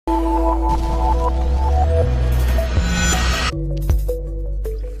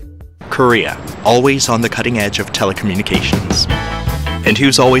Korea, always on the cutting edge of telecommunications. And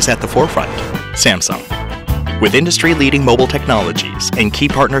who's always at the forefront? Samsung. With industry-leading mobile technologies and key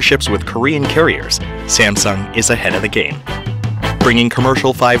partnerships with Korean carriers, Samsung is ahead of the game, bringing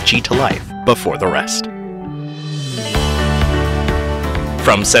commercial 5G to life before the rest.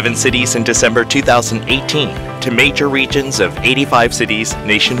 From 7 cities in December 2018 to major regions of 85 cities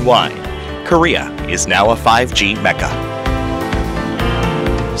nationwide, Korea is now a 5G mecca.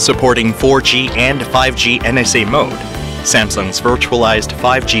 Supporting 4G and 5G NSA mode, Samsung's virtualized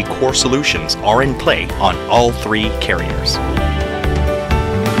 5G core solutions are in play on all 3 carriers.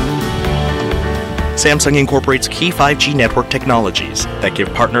 Samsung incorporates key 5G network technologies that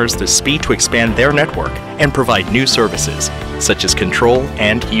give partners the speed to expand their network and provide new services, such as control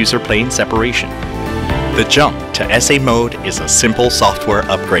and user plane separation. The jump to SA mode is a simple software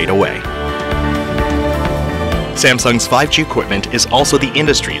upgrade away. Samsung's 5G equipment is also the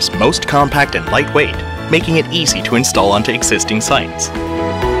industry's most compact and lightweight, making it easy to install onto existing sites.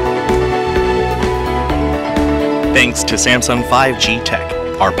 Thanks to Samsung 5G tech,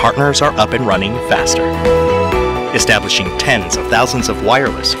 our partners are up and running faster, establishing tens of thousands of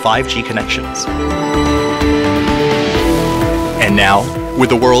wireless 5G connections. And now, with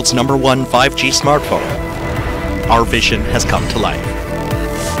the world's #1 5G smartphone, our vision has come to life.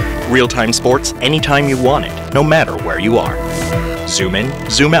 Real-time sports anytime you want it, no matter where you are. Zoom in,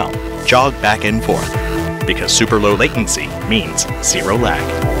 zoom out, jog back and forth, because super low latency means zero lag.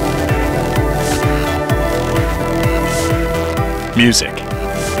 Music,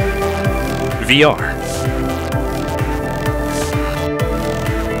 VR,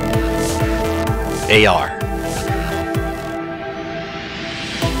 AR,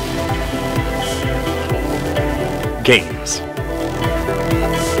 games.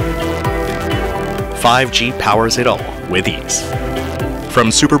 5G powers it all with ease.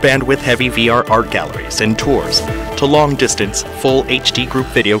 From super bandwidth heavy VR art galleries and tours to long-distance full HD group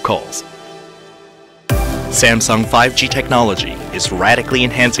video calls, Samsung 5G technology is radically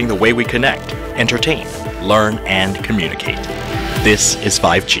enhancing the way we connect, entertain, learn, and communicate. This is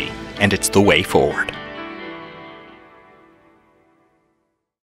 5G, and it's the way forward.